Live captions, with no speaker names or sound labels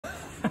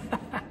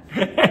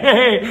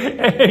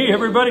Hey,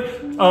 everybody.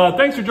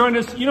 Thanks for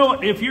joining us. You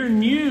know, if you're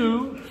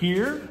new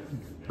here,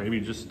 maybe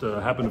just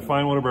happen to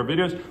find one of our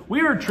videos, we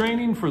are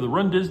training for the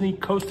Run Disney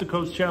Coast to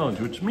Coast Challenge,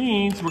 which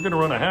means we're going to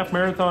run a half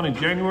marathon in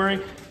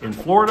January in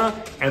Florida.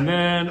 And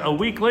then a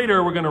week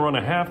later, we're going to run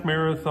a half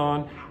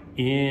marathon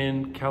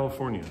in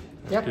California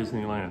at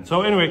Disneyland.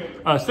 So anyway,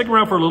 stick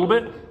around for a little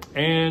bit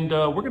and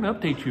we're going to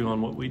update you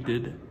on what we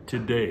did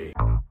today.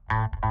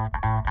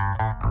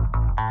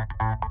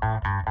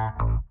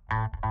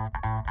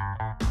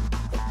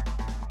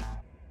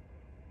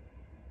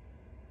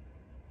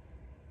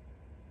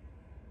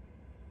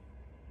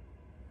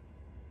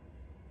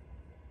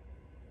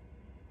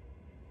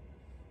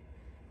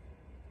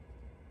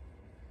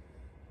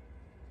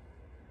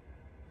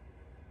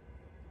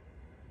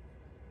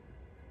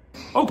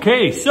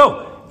 Okay,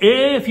 so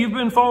if you've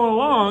been following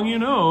along, you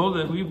know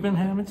that we've been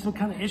having some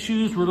kind of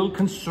issues. We're a little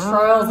concerned.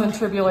 Trials and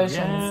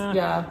tribulations,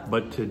 yeah.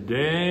 But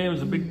today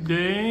was a big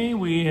day.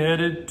 We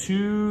headed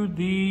to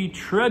the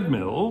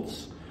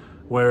treadmills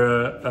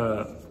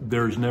where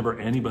there's never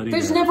anybody there.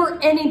 There's never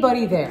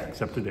anybody there.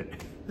 Except today.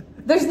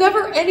 There's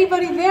never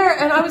anybody there.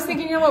 And I was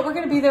thinking, you know what, we're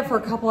going to be there for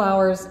a couple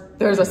hours.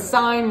 There's a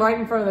sign right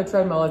in front of the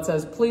treadmill that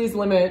says, please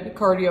limit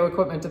cardio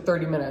equipment to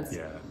 30 minutes.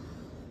 Yeah.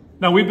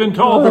 Now, we've been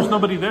told there's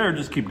nobody there,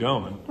 just keep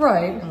going.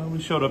 Right. We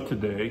showed up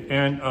today,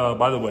 and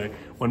by the way,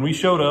 when we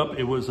showed up,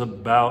 it was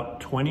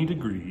about 20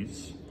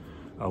 degrees.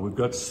 We've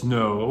got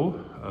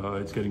snow,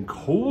 it's getting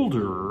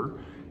colder,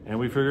 and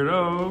we figured,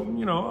 oh,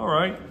 you know, all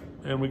right.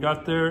 And we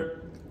got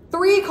there.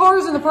 3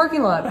 cars in the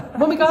parking lot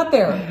when we got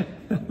there.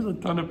 There's a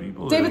ton of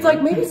people. David's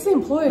like, maybe it's the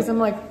employees. I'm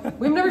like,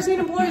 we've never seen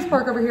employees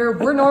park over here.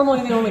 We're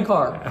normally the only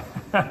car.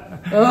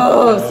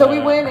 Oh, so we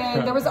went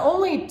in. There was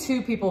only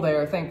 2 people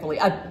there, thankfully,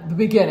 at the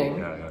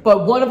beginning.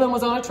 But one of them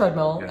was on a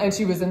treadmill, and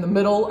she was in the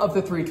middle of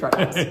the 3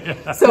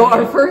 treadmills. So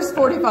our first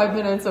 45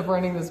 minutes of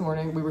running this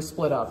morning, we were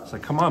split up. It's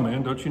like, come on,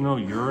 man. Don't you know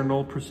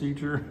urinal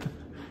procedure?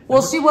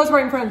 Well, she was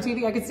right in front of the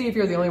TV. I could see if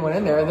you're the only one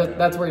in there,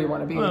 that's where you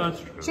want to be. Well, that's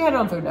true. She had it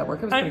on Food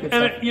Network. It was pretty good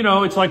stuff. And, you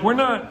know, it's like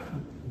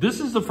this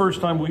is the first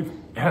time we've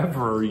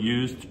ever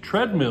used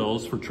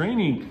treadmills for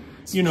training.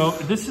 You know,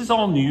 this is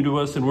all new to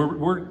us, and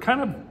we're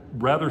kind of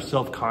rather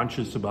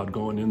self-conscious about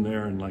going in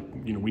there and, like,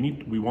 you know,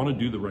 we want to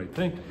do the right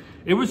thing.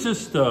 It was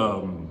just, there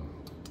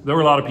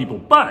were a lot of people,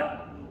 but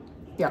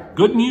yeah,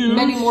 good news.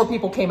 Many more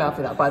people came out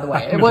for that, by the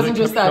way. It wasn't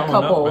just that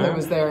couple that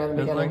was there in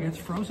the beginning. It's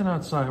frozen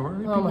outside. Where are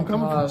people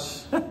coming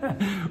gosh.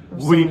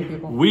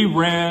 from? We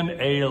ran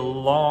a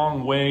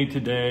long way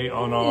today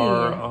on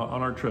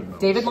our treadmill.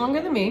 David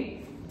longer than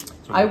me.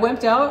 I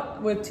went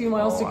out with 2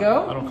 miles to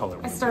go. I don't call it.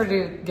 I started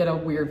to get a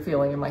weird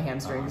feeling in my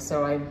hamstrings,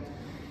 so I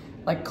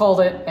like called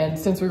it. And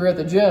since we were at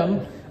the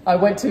gym, I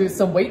went to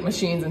some weight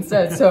machines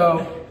instead.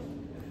 So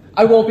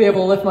I won't be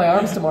able to lift my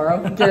arms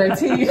tomorrow,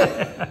 guaranteed.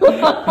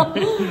 But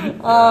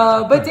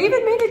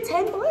David made it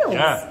 10 miles.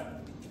 Yeah,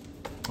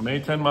 I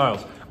made 10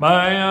 miles.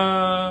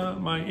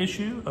 My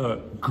issue,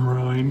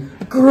 groin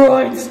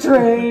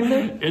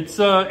strain. It's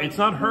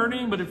not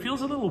hurting, but it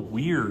feels a little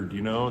weird,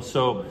 you know.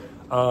 So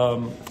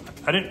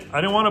I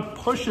didn't want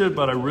to push it,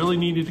 but I really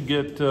needed to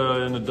get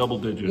in the double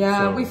digits.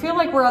 Yeah, so. we feel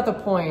like we're at the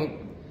point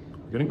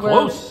getting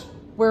close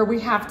where we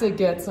have to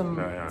get some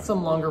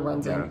longer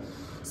runs in.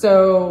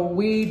 So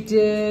we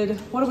did,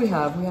 what do we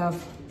have? We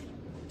have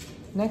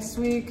next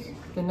week,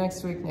 the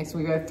next week.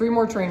 We have 3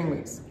 more training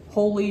weeks.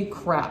 Holy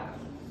crap.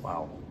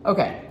 Wow.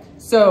 Okay.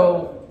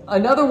 So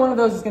another one of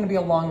those is going to be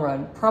a long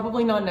run.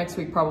 Probably not next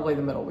week, probably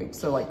the middle week.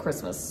 So like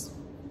Christmas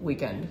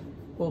weekend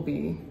will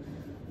be,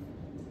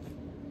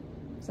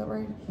 is that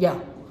right? Yeah.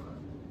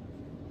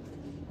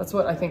 That's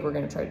what I think we're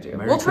going to try to do.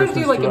 Merry we'll try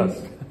Christmas to do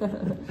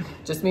like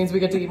just means we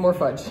get to eat more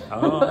fudge.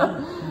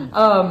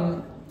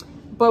 Oh.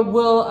 But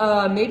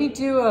we'll maybe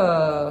do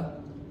I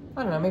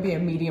don't know, maybe a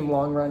medium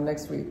long run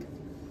next week.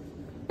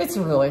 It's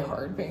really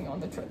hard being on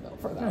the treadmill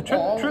for that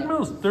long.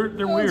 Treadmills, they're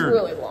weird. It's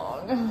really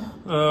long.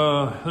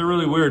 They're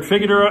really weird.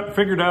 Figured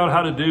out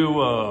how to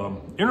do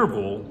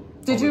interval.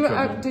 Did you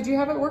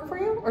have it work for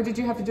you, or did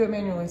you have to do it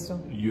manually still?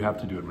 You have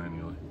to do it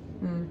manually.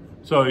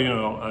 So, you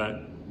know,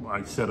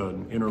 I set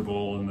an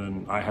interval, and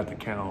then I had to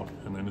count,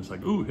 and then it's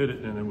like, ooh, hit it,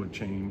 and it would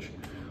change.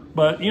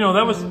 But, you know,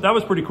 that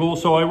was pretty cool.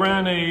 So I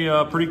ran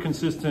a pretty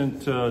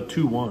consistent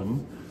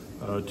 2-1.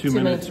 2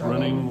 minutes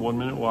running, 1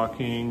 minute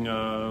walking.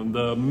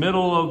 The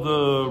middle of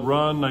the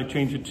run, I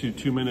changed it to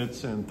 2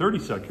 minutes and 30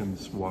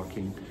 seconds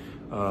walking.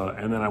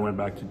 And then I went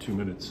back to 2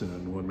 minutes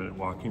and 1 minute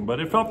walking. But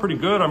it felt pretty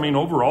good. I mean,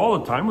 overall,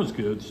 the time was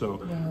good. So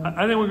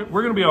I think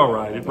we're going to be all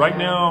right. Yeah. Right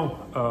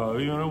now,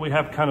 you know, we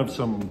have kind of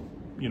some,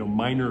 you know,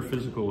 minor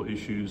physical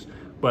issues.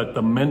 But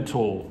the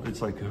mental, it's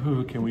like,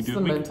 oh, can we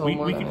do it?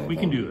 We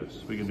can do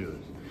this. We can do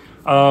this.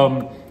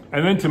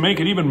 And then to make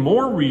it even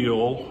more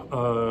real,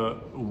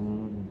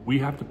 we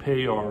have to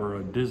pay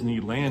our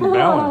Disneyland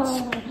balance.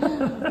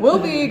 We'll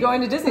be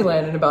going to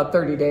Disneyland in about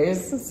 30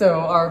 days, so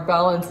our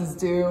balance is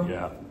due.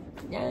 Yeah.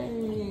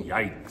 Yay.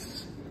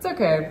 Yikes. It's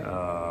okay.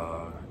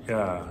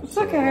 Yeah. It's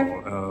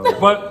okay.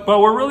 But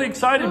we're really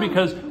excited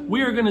because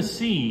we are going to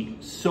see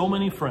so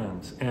many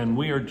friends, and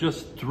we are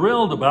just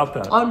thrilled about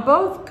that. On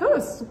both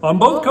coasts. On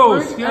both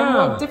coasts,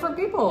 yeah. And different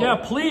people. Yeah,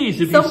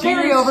 please. If some you see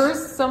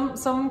carryovers,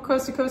 us, some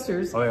coast to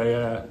coasters. Oh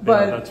yeah.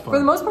 But that's fun. For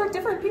the most part,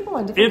 different people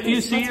on different. If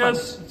you see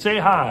us, say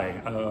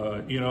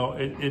hi. You know,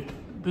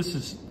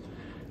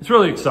 it's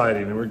really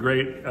exciting, and we're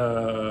great.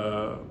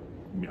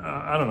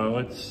 I don't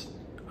know.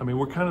 I mean,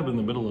 we're kind of in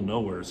the middle of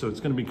nowhere, so it's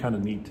going to be kind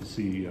of neat to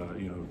see,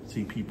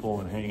 see people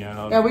and hang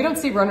out. Yeah, we don't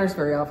see runners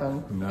very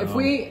often. No.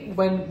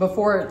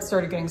 Before it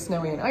started getting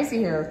snowy and icy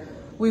here,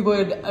 we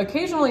would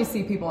occasionally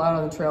see people out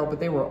on the trail, but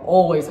they were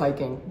always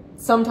hiking,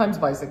 sometimes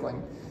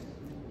bicycling,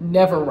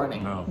 never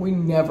running. No. We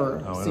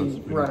never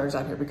see runners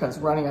out here because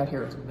running out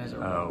here is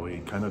miserable. We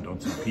kind of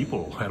don't see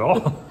people at all.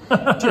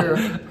 True.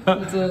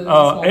 It's a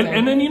small thing.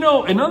 And then, you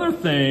know, another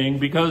thing,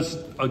 because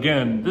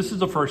again, this is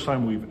the first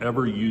time we've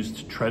ever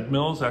used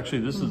treadmills.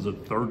 Actually, this is the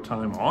third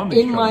time on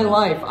these treadmills. In my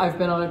life, I've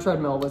been on a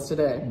treadmill was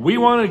today. We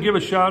wanted to give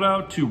a shout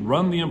out to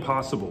Run the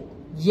Impossible.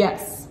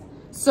 Yes.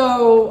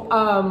 So,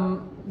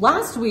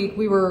 last week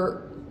we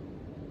were,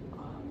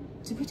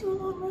 did we do a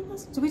long run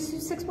last? Did we do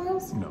 6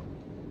 miles? No.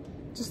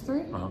 Just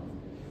 3?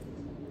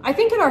 I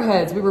think in our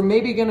heads, we were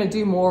maybe going to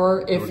do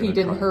more if he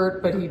didn't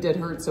hurt, but he did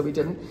hurt, so we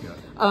didn't. Yeah.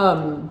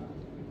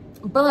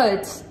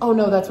 But, oh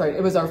no, that's right.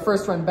 It was our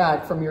first run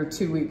back from your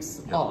 2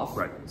 weeks off.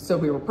 Right. So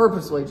we were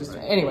purposely just,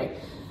 anyway.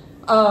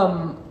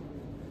 The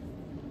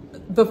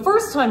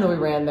first time that we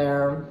ran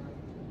there,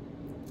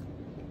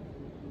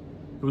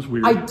 it was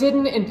weird.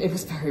 It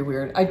was very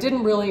weird. I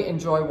didn't really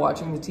enjoy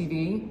watching the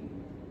TV.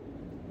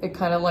 It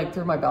kind of like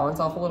threw my balance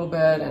off a little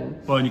bit, and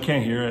you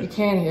can't hear it. You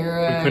can't hear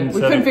it. We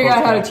couldn't figure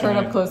out how to turn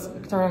on closed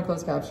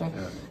captioning.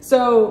 Yeah.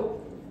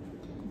 So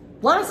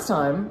last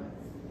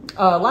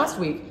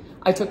week,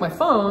 I took my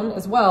phone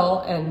as well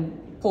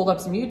and pulled up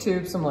some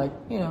YouTube, some like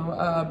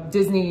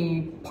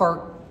Disney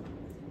park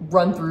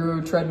run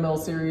through treadmill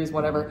series,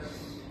 whatever.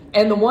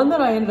 And the one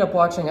that I ended up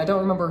watching, I don't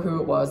remember who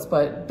it was,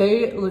 but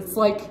it's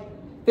like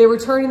they were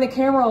turning the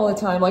camera all the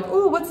time, like,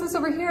 "Ooh, what's this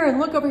over here? And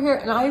look over here."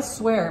 And I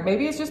swear,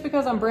 maybe it's just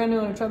because I'm brand new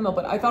on a treadmill,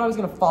 but I thought I was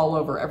gonna fall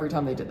over every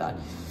time they did that.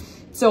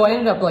 So I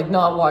ended up like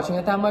not watching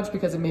it that much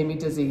because it made me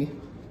dizzy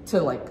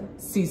to like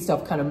see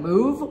stuff kind of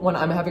move when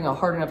I'm having a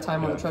hard enough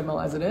time on the treadmill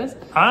as it is.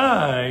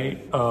 I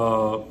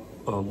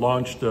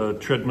launched a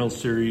treadmill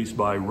series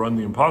by Run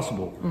the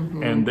Impossible,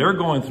 and they're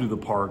going through the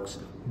parks,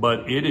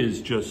 but it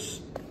is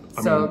just.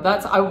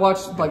 I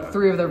watched like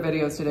 3 of their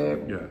videos today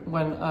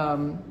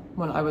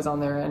when I was on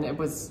there, and it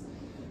was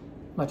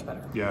much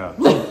better. Yeah.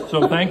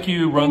 So thank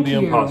you, Run the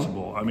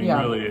Impossible. I mean,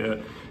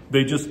 really,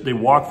 they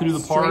walk through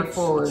the parks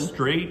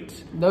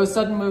straight. No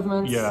sudden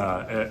movements.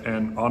 Yeah,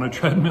 and on a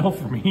treadmill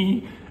for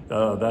me,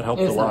 that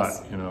helped a lot.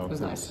 Nice. It was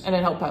nice, and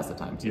it helped pass the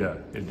time too. Yeah,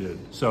 it did.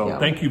 So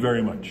thank you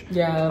very much.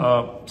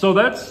 Yeah. So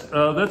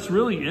that's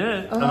really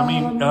it. I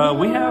mean,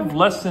 we have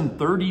less than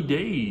 30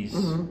 days.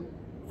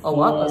 A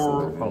lot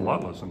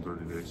less than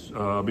 30 days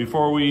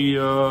before we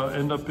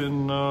end up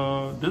in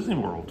Disney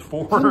World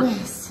for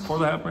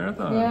the half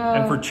marathon. Yeah.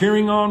 And for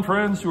cheering on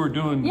friends who are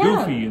doing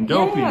Goofy and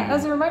Dopey. Yeah.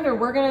 As a reminder,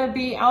 we're going to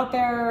be out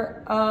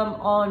there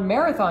on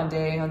Marathon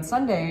Day on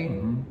Sunday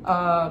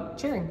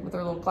cheering with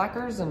our little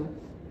clackers. And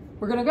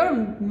we're going to go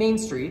to Main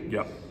Street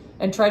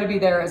and try to be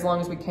there as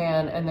long as we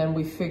can. And then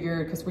we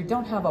figured, because we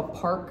don't have a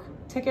park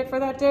ticket for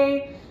that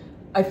day,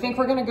 I think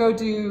we're gonna go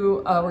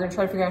we're gonna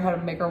try to figure out how to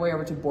make our way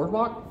over to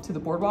the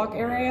boardwalk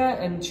area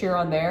and cheer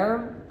on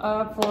there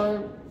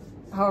for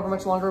however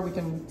much longer we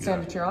can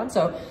stand to cheer on.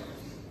 So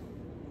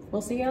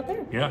we'll see you out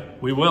there. Yeah,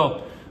 we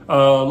will.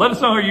 Let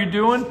us know how you're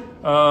doing.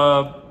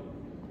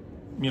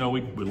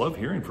 We love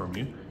hearing from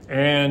you.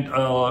 And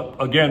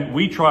again,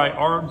 we try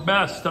our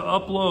best to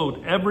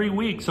upload every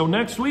week. So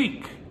next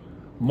week,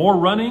 more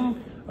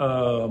running,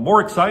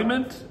 more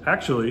excitement.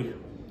 Actually,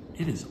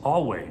 it is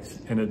always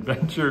an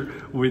adventure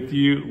with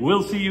you.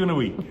 We'll see you in a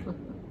week.